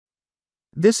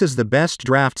This is the best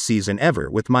draft season ever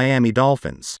with Miami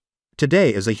Dolphins.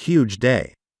 Today is a huge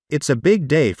day. It's a big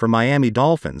day for Miami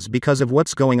Dolphins because of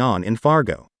what's going on in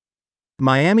Fargo.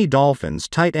 Miami Dolphins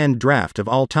Tight End draft of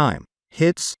all time: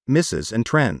 hits, misses, and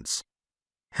trends.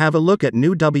 Have a look at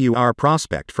new WR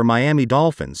prospect for Miami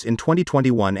Dolphins in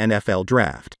 2021 NFL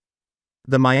Draft.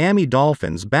 The Miami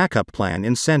Dolphins Backup plan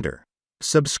in center.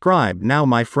 Subscribe now,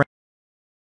 my friend.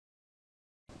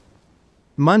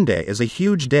 Monday is a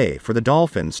huge day for the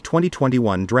Dolphins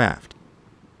 2021 Draft.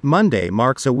 Monday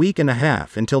marks a week and a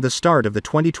half until the start of the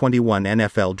 2021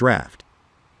 NFL Draft.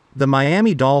 The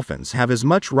Miami Dolphins have as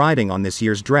much riding on this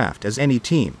year's draft as any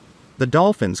team. The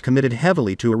Dolphins committed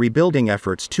heavily to rebuilding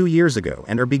efforts 2 years ago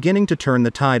and are beginning to turn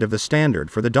the tide of the standard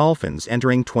for the Dolphins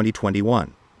entering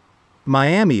 2021.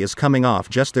 Miami is coming off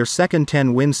just their second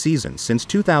 10-win season since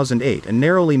 2008 and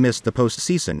narrowly missed the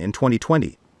postseason in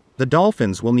 2020. The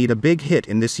Dolphins will need a big hit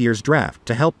in this year's draft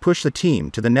to help push the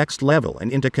team to the next level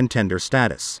and into contender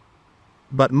status.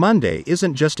 But Monday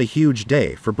isn't just a huge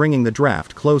day for bringing the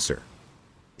draft closer.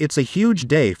 It's a huge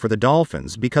day for the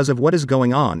Dolphins because of what is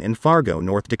going on in Fargo,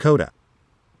 North Dakota.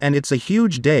 And it's a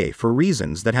huge day for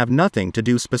reasons that have nothing to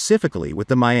do specifically with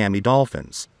the Miami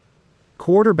Dolphins.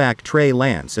 Quarterback Trey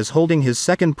Lance is holding his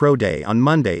second pro day on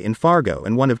Monday in Fargo,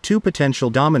 and one of two potential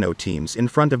domino teams in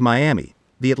front of Miami,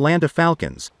 the Atlanta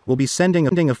Falcons, will be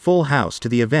sending a full house to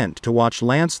the event to watch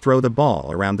Lance throw the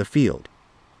ball around the field.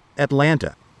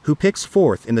 Atlanta, who picks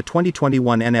fourth in the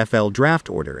 2021 NFL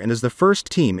draft order and is the first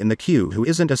team in the queue who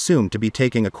isn't assumed to be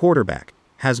taking a quarterback,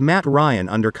 has Matt Ryan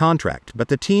under contract, but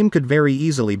the team could very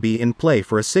easily be in play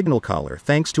for a signal caller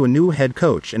thanks to a new head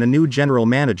coach and a new general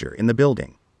manager in the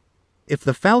building. If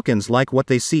the Falcons like what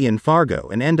they see in Fargo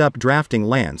and end up drafting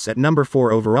Lance at number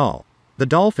 4 overall, the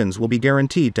Dolphins will be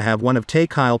guaranteed to have one of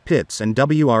Kyle Pitts and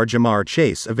Jamar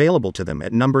Chase available to them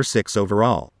at number 6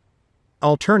 overall.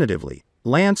 Alternatively,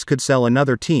 Lance could sell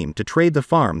another team to trade the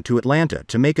farm to Atlanta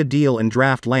to make a deal and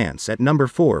draft Lance at number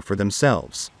 4 for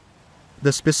themselves.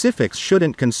 The specifics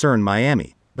shouldn't concern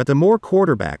Miami, but the more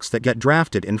quarterbacks that get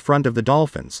drafted in front of the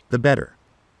Dolphins, the better.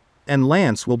 And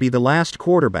Lance will be the last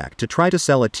quarterback to try to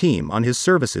sell a team on his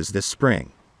services this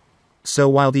spring. So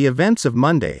while the events of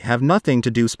Monday have nothing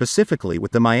to do specifically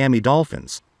with the Miami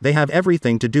Dolphins, they have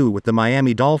everything to do with the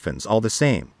Miami Dolphins all the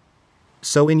same.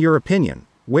 So in your opinion,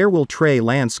 where will Trey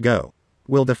Lance go?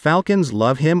 Will the Falcons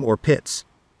love him or Pitts?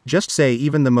 Just say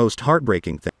even the most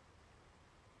heartbreaking thing.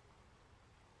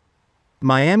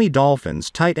 Miami Dolphins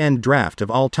Tight End draft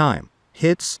of all time: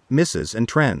 hits, misses, and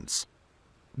trends.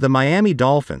 The Miami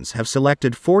Dolphins have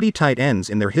selected 40 tight ends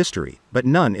in their history, but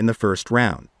none in the first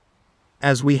round.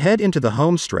 As we head into the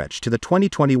home stretch to the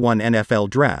 2021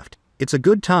 NFL Draft, it's a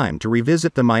good time to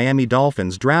revisit the Miami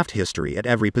Dolphins draft history at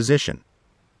every position.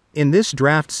 In this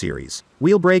draft series,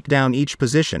 we'll break down each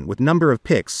position with number of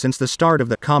picks since the start of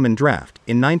the common draft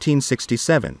in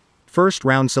 1967,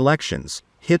 first-round selections,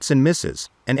 hits and misses,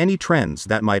 and any trends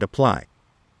that might apply.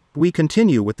 We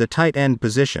continue with the tight end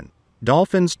position: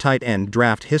 Dolphins Tight End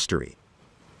draft history.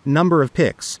 Number of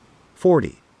picks: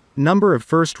 40. Number of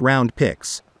first-round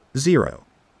picks: 0.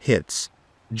 Hits: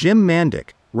 Jim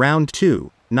Mandick, Round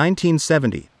 2,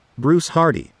 1970. Bruce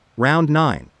Hardy, Round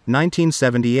 9,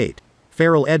 1978.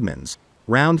 Farrell Edmonds,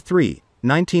 Round 3,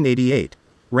 1988.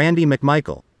 Randy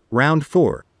McMichael, Round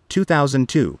 4,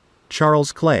 2002.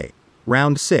 Charles Clay,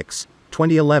 Round 6,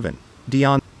 2011.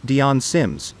 Dion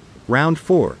Sims, Round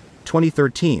 4,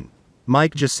 2013.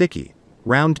 Mike Gesicki,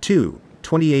 Round 2,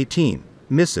 2018.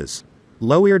 Misses: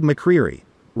 Loeard McCreary,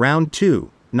 Round 2,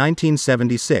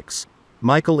 1976.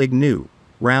 Michael Ignew,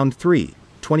 Round 3,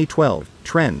 2012.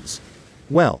 Trends: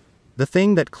 well, the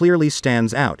thing that clearly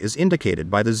stands out is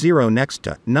indicated by the 0 next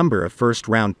to number of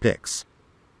first-round picks.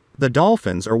 The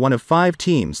Dolphins are one of 5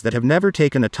 teams that have never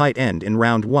taken a tight end in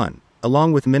round 1,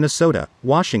 along with Minnesota,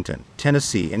 Washington,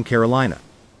 Tennessee, and Carolina.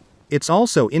 It's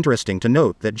also interesting to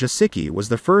note that Gesicki was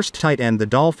the first tight end the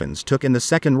Dolphins took in the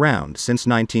second round since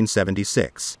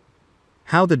 1976.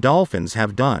 How the Dolphins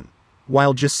have done.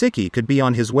 While Gesicki could be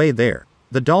on his way there,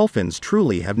 the Dolphins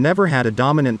truly have never had a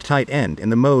dominant tight end in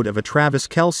the mode of a Travis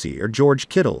Kelce or George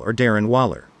Kittle or Darren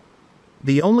Waller.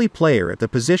 The only player at the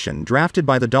position drafted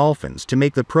by the Dolphins to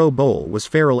make the Pro Bowl was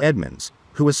Farrell Edmonds,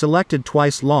 who was selected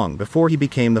twice long before he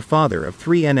became the father of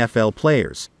 3 NFL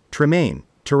players: Tremaine,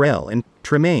 Terrell, and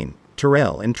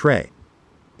Trey.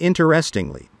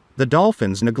 Interestingly, the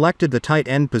Dolphins neglected the tight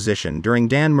end position during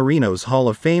Dan Marino's Hall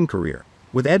of Fame career,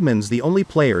 with Edmonds the only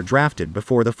player drafted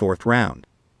before the 4th round.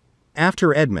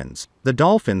 After Edmonds, the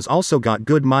Dolphins also got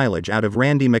good mileage out of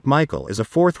Randy McMichael as a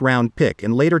 4th-round pick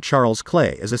and later Charles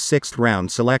Clay as a 6th-round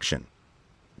selection.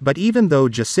 But even though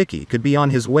Gesicki could be on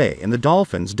his way and the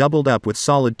Dolphins doubled up with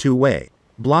solid two-way,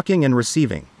 blocking and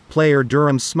receiving, player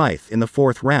Durham Smythe in the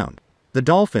 4th round, the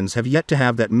Dolphins have yet to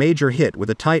have that major hit with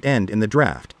a tight end in the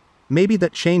draft. Maybe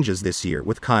that changes this year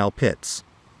with Kyle Pitts.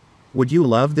 Would you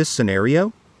love this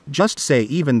scenario? Just say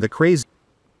even the crazy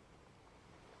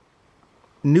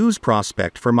news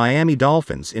prospect for Miami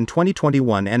Dolphins in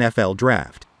 2021 NFL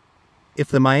Draft. If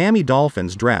the Miami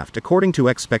Dolphins draft according to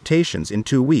expectations in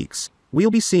 2 weeks, we'll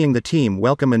be seeing the team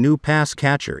welcome a new pass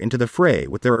catcher into the fray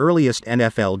with their earliest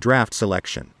NFL draft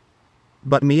selection.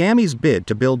 But Miami's bid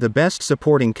to build the best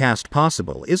supporting cast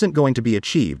possible isn't going to be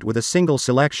achieved with a single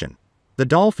selection. The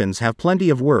Dolphins have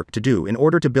plenty of work to do in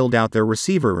order to build out their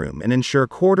receiver room and ensure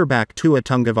quarterback Tua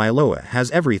Tagovailoa has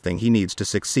everything he needs to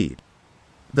succeed.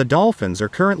 The Dolphins are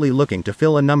currently looking to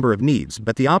fill a number of needs,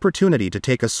 but the opportunity to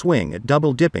take a swing at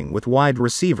double-dipping with wide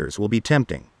receivers will be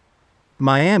tempting.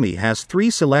 Miami has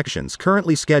 3 selections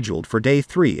currently scheduled for Day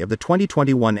 3 of the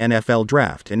 2021 NFL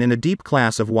Draft, and in a deep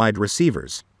class of wide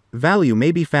receivers, value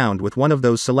may be found with one of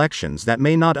those selections that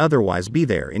may not otherwise be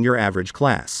there in your average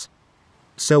class.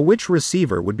 So which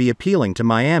receiver would be appealing to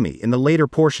Miami in the later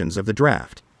portions of the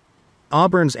draft?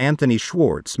 Auburn's Anthony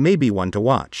Schwartz may be one to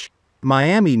watch.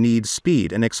 Miami needs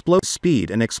speed and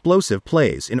explosive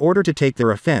plays in order to take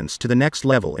their offense to the next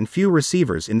level, and few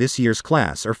receivers in this year's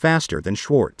class are faster than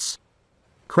Schwartz.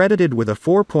 Credited with a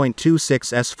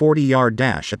 4.26s 40-yard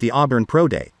dash at the Auburn Pro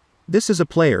Day, this is a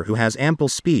player who has ample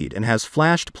speed and has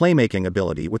flashed playmaking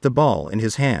ability with the ball in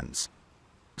his hands.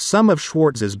 Some of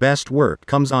Schwartz's best work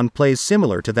comes on plays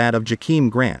similar to that of Jakeem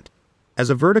Grant,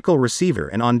 as a vertical receiver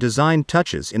and on designed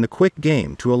touches in the quick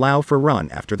game to allow for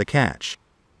run after the catch.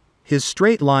 His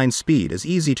straight-line speed is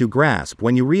easy to grasp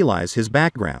when you realize his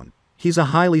background. He's a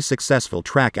highly successful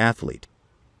track athlete.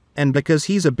 And because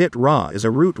he's a bit raw as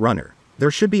a route runner,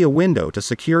 there should be a window to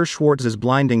secure Schwartz's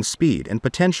blinding speed and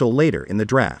potential later in the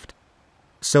draft.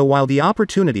 So while the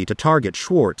opportunity to target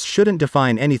Schwartz shouldn't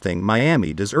define anything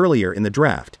Miami does earlier in the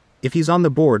draft, if he's on the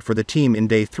board for the team in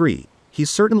Day 3, he's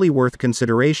certainly worth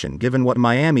consideration given what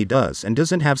Miami does and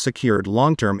doesn't have secured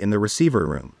long-term in the receiver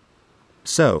room.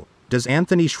 So, does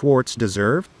Anthony Schwartz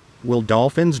deserve? Will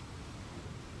Dolphins?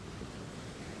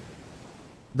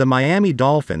 The Miami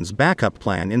Dolphins backup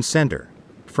plan in center.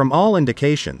 From all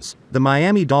indications, the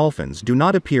Miami Dolphins do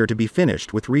not appear to be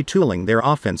finished with retooling their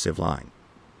offensive line.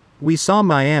 We saw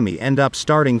Miami end up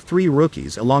starting 3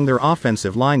 rookies along their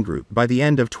offensive line group by the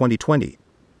end of 2020,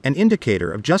 an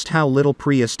indicator of just how little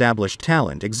pre-established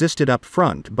talent existed up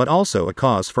front, but also a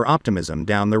cause for optimism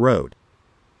down the road.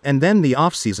 And then the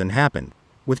offseason happened,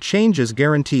 with changes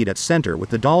guaranteed at center, with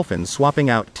the Dolphins swapping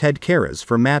out Ted Karras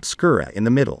for Matt Skura in the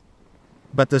middle.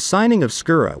 But the signing of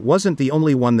Skura wasn't the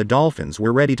only one the Dolphins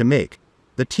were ready to make.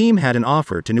 The team had an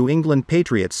offer to New England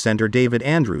Patriots center David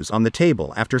Andrews on the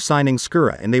table after signing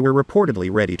Skura, and they were reportedly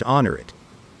ready to honor it.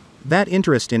 That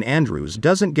interest in Andrews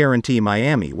doesn't guarantee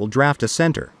Miami will draft a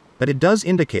center, but it does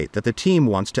indicate that the team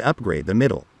wants to upgrade the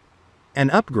middle. An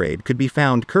upgrade could be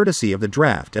found courtesy of the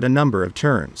draft at a number of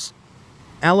turns.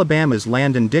 Alabama's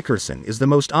Landon Dickerson is the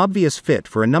most obvious fit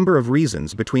for a number of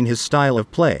reasons between his style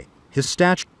of play, his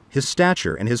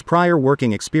stature and his prior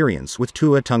working experience with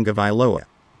Tua Tagovailoa.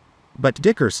 But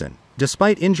Dickerson,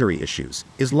 despite injury issues,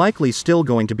 is likely still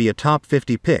going to be a top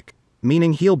 50 pick,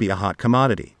 meaning he'll be a hot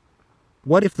commodity.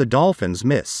 What if the Dolphins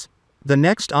miss? The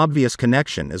next obvious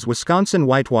connection is Wisconsin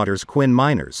Whitewater's Quinn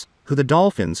Miners, who the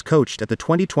Dolphins coached at the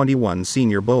 2021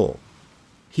 Senior Bowl.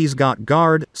 He's got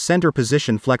guard, center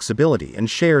position flexibility and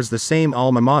shares the same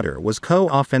alma mater was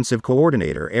co-offensive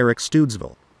coordinator Eric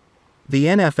Stoodsville. The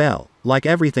NFL, like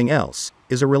everything else,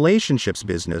 is a relationships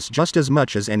business just as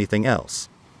much as anything else.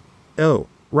 Oh,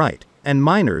 right, and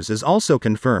Miners is also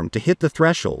confirmed to hit the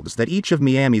thresholds that each of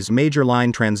Miami's major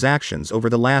line transactions over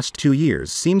the last 2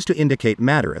 years seems to indicate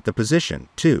matter at the position,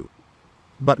 too.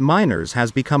 But Miners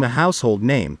has become a household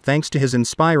name thanks to his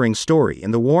inspiring story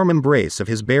and the warm embrace of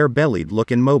his bare-bellied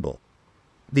look in mobile.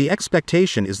 The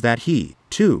expectation is that he,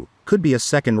 too, could be a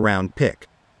second-round pick.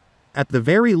 At the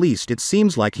very least, it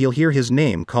seems like he'll hear his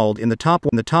name called in the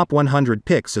top 100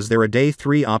 picks. Is there a Day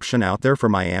 3 option out there for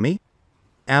Miami?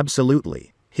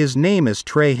 Absolutely. His name is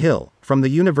Trey Hill, from the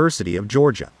University of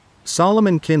Georgia.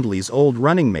 Solomon Kindley's old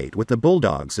running mate with the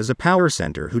Bulldogs is a power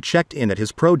center who checked in at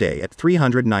his pro day at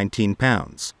 319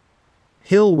 pounds.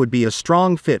 Hill would be a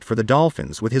strong fit for the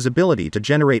Dolphins with his ability to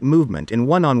generate movement in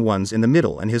one-on-ones in the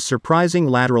middle and his surprising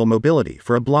lateral mobility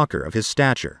for a blocker of his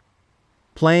stature.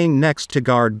 Playing next to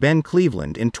guard Ben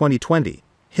Cleveland in 2020,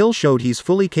 Hill showed he's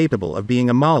fully capable of being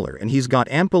a mauler, and he's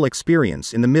got ample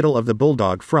experience in the middle of the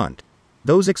Bulldog front,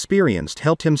 Those experienced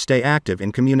helped him stay active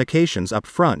in communications up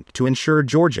front to ensure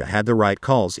Georgia had the right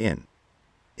calls in.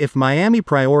 If Miami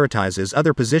prioritizes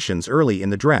other positions early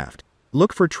in the draft,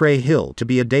 look for Trey Hill to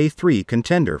be a day 3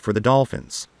 contender for the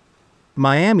Dolphins.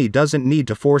 Miami doesn't need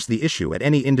to force the issue at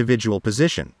any individual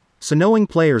position, so knowing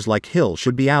players like Hill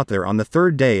should be out there on the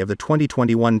third day of the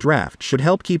 2021 draft should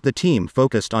help keep the team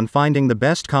focused on finding the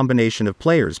best combination of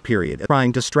players.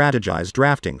 Trying to strategize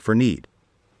drafting for need.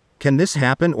 Can this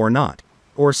happen or not?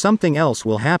 Or something else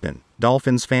will happen,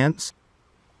 Dolphins fans?